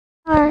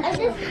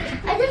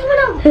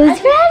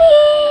Who's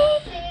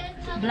ready?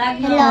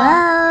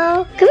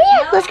 Hello. Come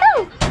here. Let's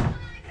go.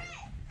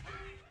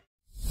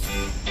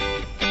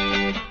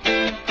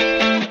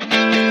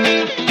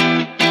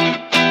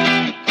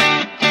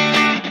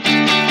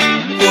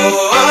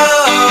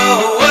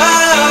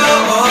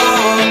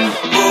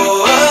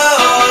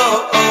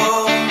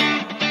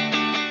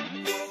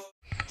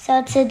 So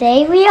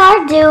today we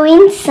are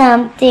doing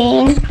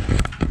something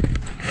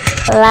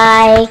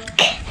like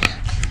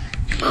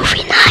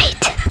movie night.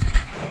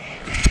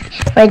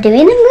 We're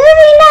doing a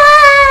movie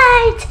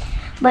night!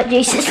 But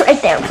Jason's right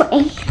there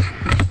playing.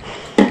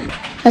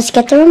 Let's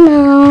get the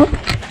remote.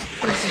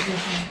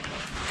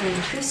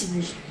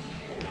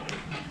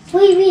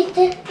 Wait, we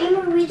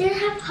didn't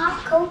have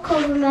hot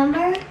cocoa,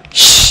 remember?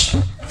 Shh!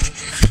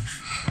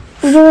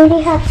 We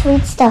already have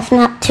sweet stuff,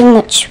 not too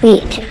much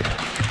sweet.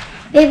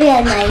 Maybe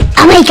I might.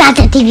 Oh my god,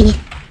 the TV!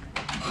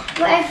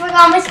 But I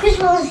forgot my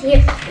squishmallow is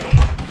here.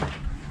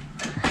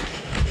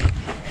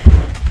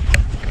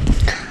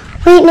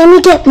 Wait, let me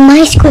get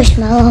my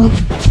squishmallow.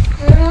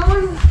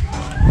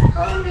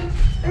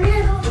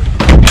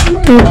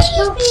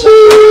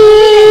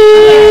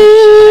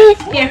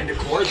 Here.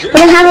 We're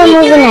gonna have a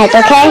movie night,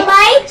 okay?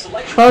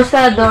 Close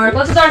that door.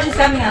 Close the door. She's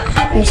coming out.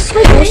 Your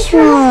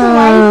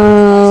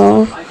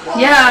squishmallow.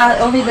 Yeah,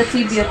 only the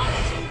TV.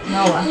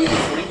 Noah.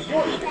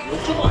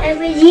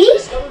 Ready?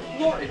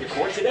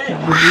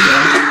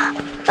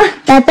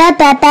 Ba ba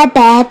ba ba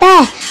ba ba.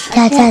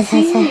 Da da da da.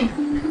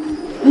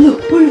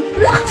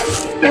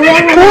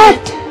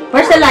 Good.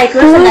 Where's the light?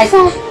 Where's the light?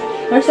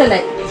 Where's the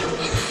light?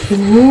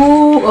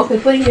 Ooh, okay,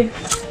 put it here.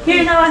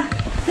 Here, Noah.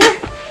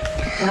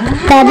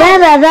 Ba ba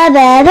ba ba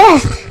ba ba.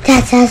 Da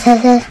da da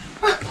da.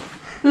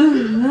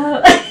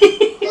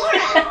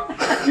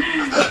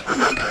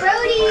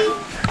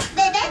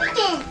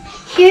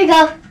 Here you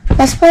go.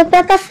 Let's play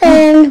Peppa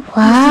Finn.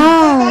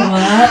 Wow.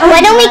 Why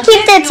don't we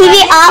keep the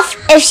TV off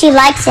if she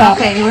likes it?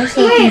 Okay, where's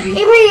the TV?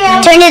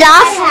 Turn it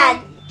off?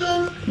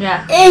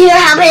 Yeah. Here,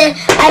 have an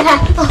iPad.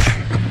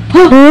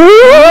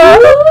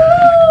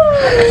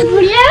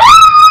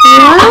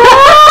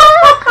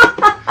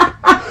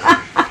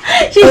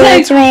 She's like,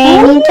 it's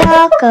raining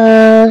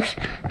tacos.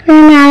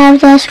 Run out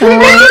of the school.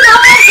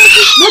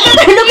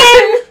 look at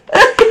her.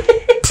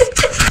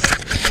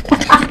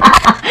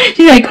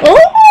 She's like, oh.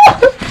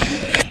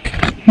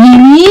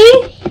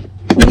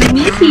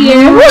 Mimi's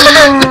here.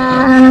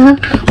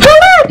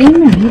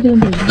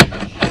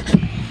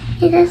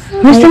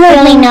 Where's the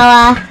really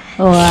Noah?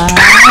 Wow.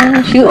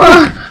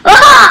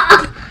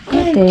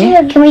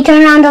 Okay. Can we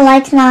turn on the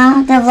lights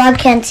now? The vlog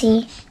can't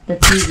see. The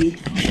TV.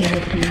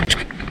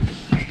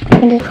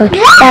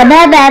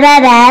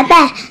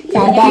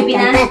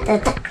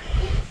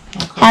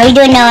 How are you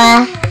doing,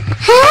 Noah?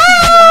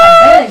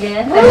 Hi.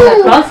 Again. I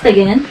got crossed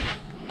again.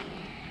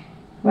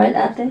 Right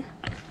at it.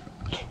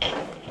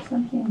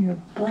 Something in your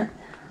butt.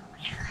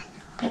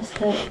 What's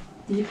that?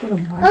 Did you put a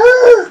mark?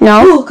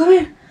 No. Oh, come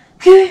here.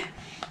 Come here.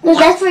 No,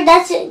 that's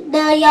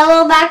the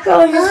yellow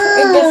background is a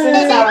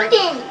different color.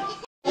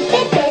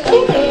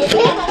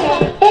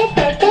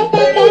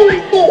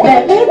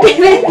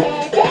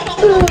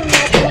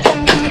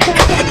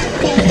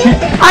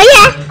 Oh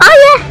yeah! Oh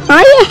yeah!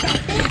 Oh yeah!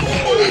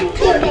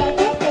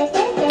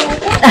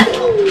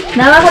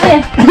 Now come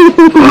here.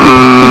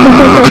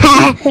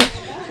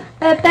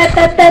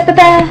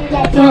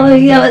 Oh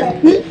yeah.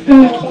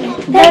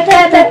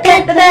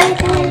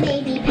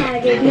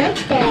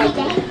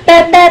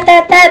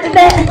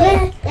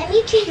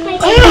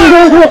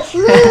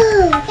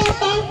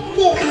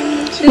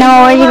 No,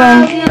 where are you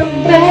going?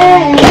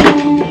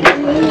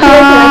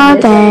 All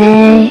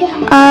day,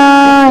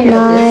 all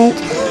night.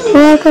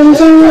 Welcome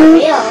to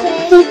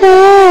the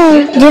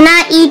bed. Do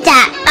not eat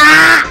that.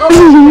 Ah!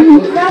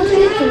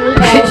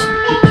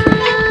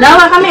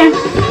 Noah, come here.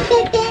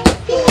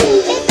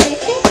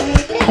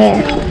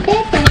 Here.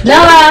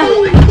 Noah.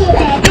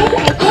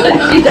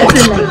 She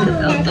doesn't like it.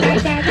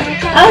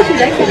 Oh, she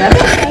likes it.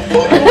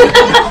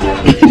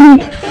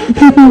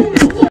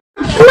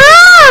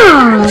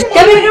 Mom!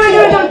 Come here.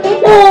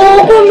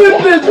 Oh, come here,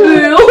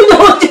 baby. Oh, no,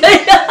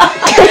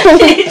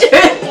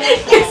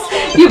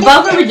 you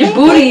bump her with your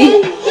booty.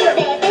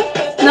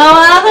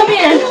 Noah, come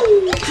here.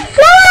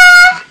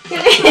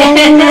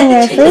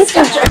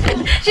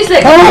 She's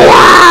like,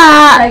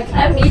 oh, like,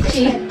 I'm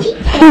itchy.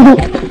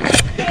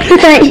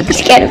 You're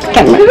scared of the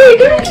camera.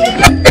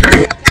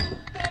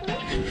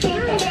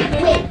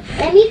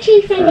 Let me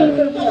change my name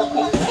real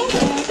quick.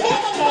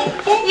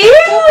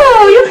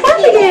 Ew, you're fun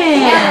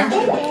again.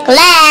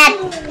 Glad.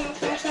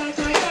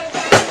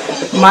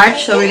 March,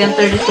 so we're gonna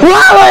 32.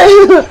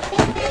 Whoa!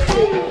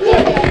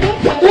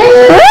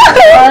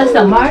 Oh, it's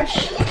the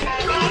March.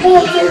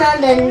 Turn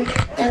on the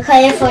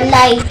colorful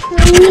light.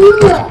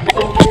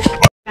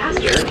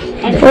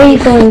 Where are you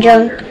going,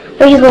 John?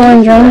 Where are you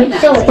going, John?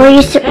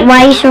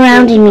 Why are you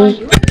surrounding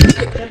me?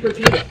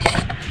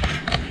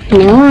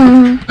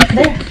 No.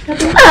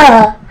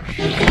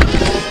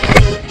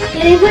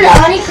 If we put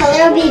any color,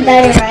 it'll be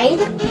better, right?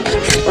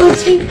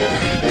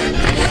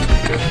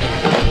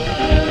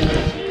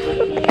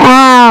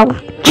 Ow. Ow.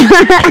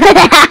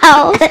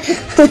 Ow.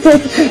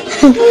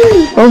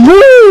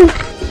 Woo.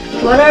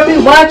 What are we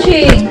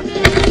watching?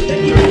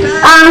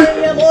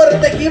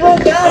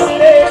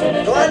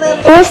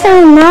 Where's the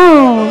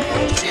remote?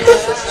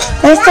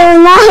 Where's the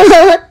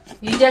remote?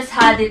 You just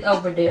had it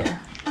over there.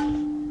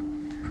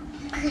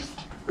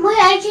 Wait,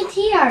 I can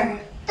see her.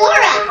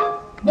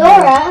 Dora.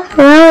 Dora.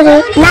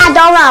 Not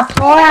Dora,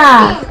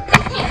 Flora.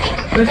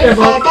 Where's the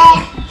boat?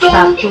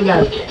 Back to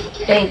the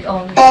date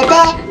on.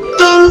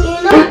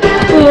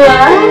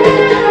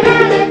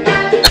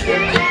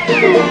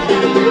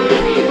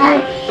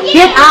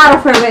 Get out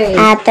of her way.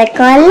 Ate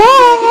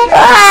Colette. Oh.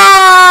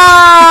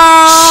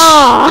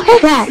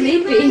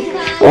 Sleepy.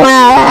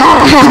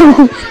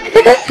 Wow.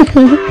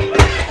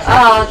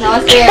 Oh, no,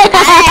 it's there.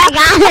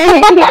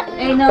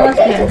 Hey, no, it's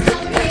there.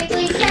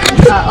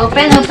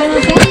 Open.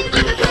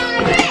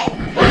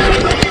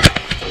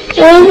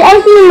 Wait, I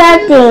see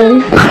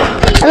nothing.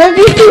 Let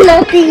me see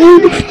nothing.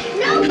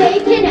 Nobody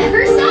can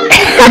ever stop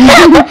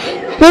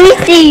it. Let me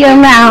see your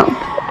mouth.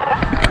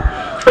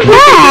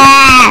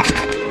 Ah.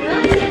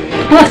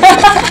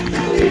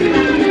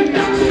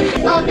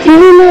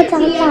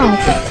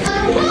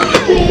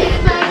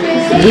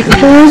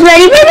 Who's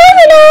ready for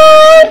movie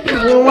night? I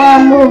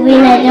want movie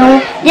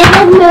night. This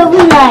is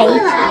movie night.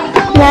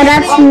 No,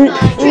 that's...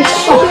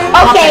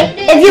 Okay,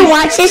 if you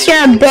watch this,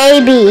 you're a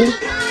baby.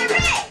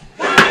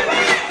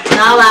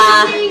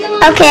 Nala.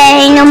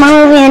 Okay, no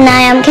more movie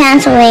night. I'm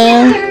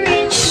canceling.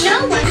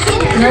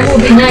 No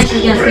movie night,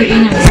 she's gonna sleep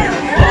anyway.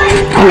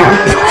 I know.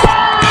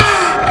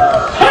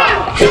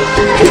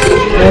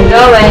 We're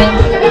going.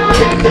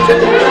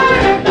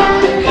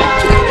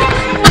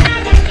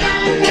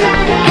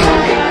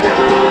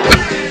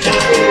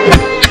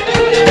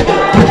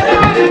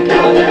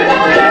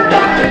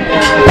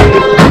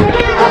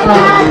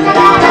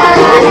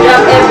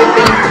 Drop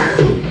everything.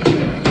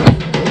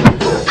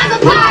 I'm a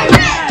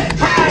pirate.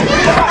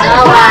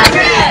 Nala.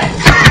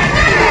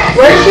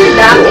 Where's your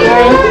duck,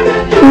 Aaron?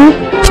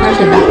 Where's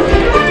the duck?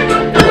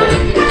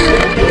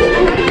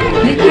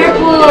 Be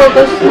careful,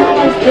 because no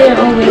one's there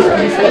always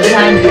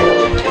behind you.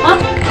 Huh?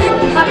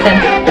 Stop them.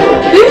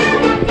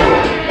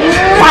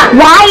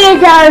 Why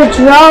is our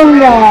drone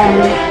there?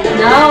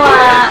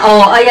 Noah!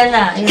 Oh, ayan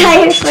na. Ayan.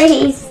 Tire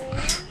freeze.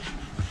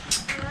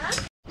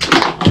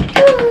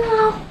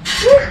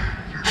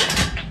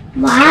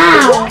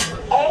 Wow.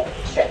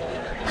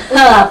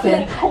 What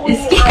happened? You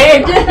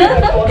scared?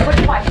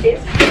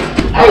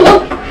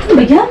 Oh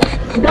my god.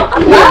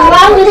 What's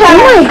wrong with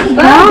her?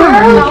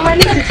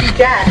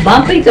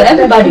 Bumping to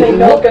everybody.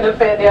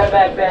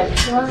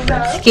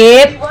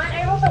 Skip.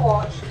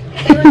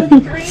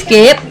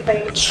 Skip.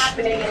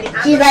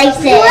 She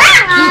likes it.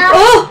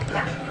 Oh!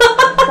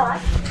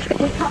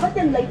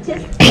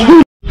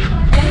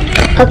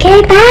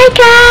 Okay, bye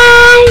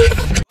guys.